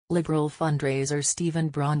Liberal fundraiser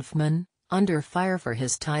Stephen Bronfman, under fire for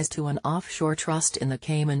his ties to an offshore trust in the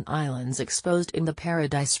Cayman Islands exposed in the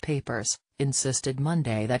Paradise Papers, insisted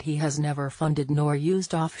Monday that he has never funded nor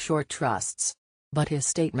used offshore trusts. But his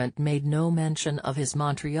statement made no mention of his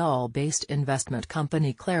Montreal-based investment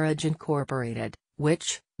company Claridge Incorporated,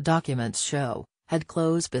 which, documents show, had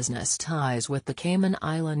close business ties with the Cayman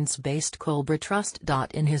Islands-based Cobra Trust.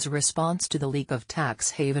 In his response to the leak of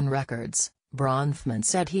tax haven records, Bronfman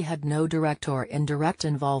said he had no direct or indirect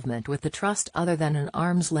involvement with the trust other than an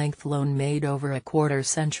arm's-length loan made over a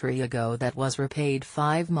quarter-century ago that was repaid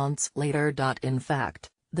 5 months later. In fact,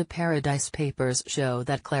 the Paradise Papers show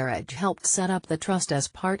that Claridge helped set up the trust as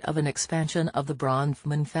part of an expansion of the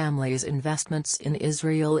Bronfman family's investments in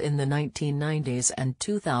Israel in the 1990s and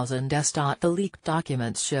 2000s. The leaked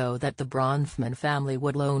documents show that the Bronfman family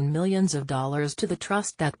would loan millions of dollars to the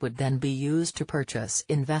trust that would then be used to purchase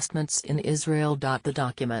investments in Israel. The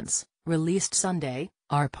documents, released Sunday,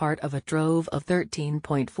 are part of a trove of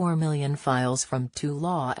 13.4 million files from 2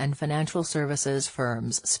 law and financial services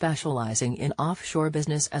firms specializing in offshore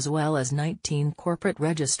business as well as 19 corporate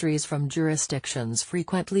registries from jurisdictions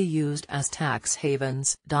frequently used as tax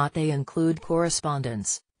havens. They include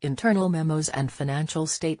correspondence, internal memos and financial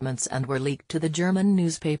statements and were leaked to the German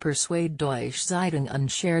newspaper Süddeutsche Zeitung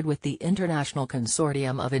and shared with the international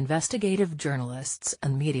consortium of investigative journalists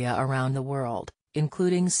and media around the world,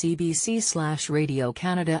 including CBC/Radio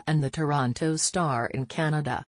Canada and the Toronto Star in Canada.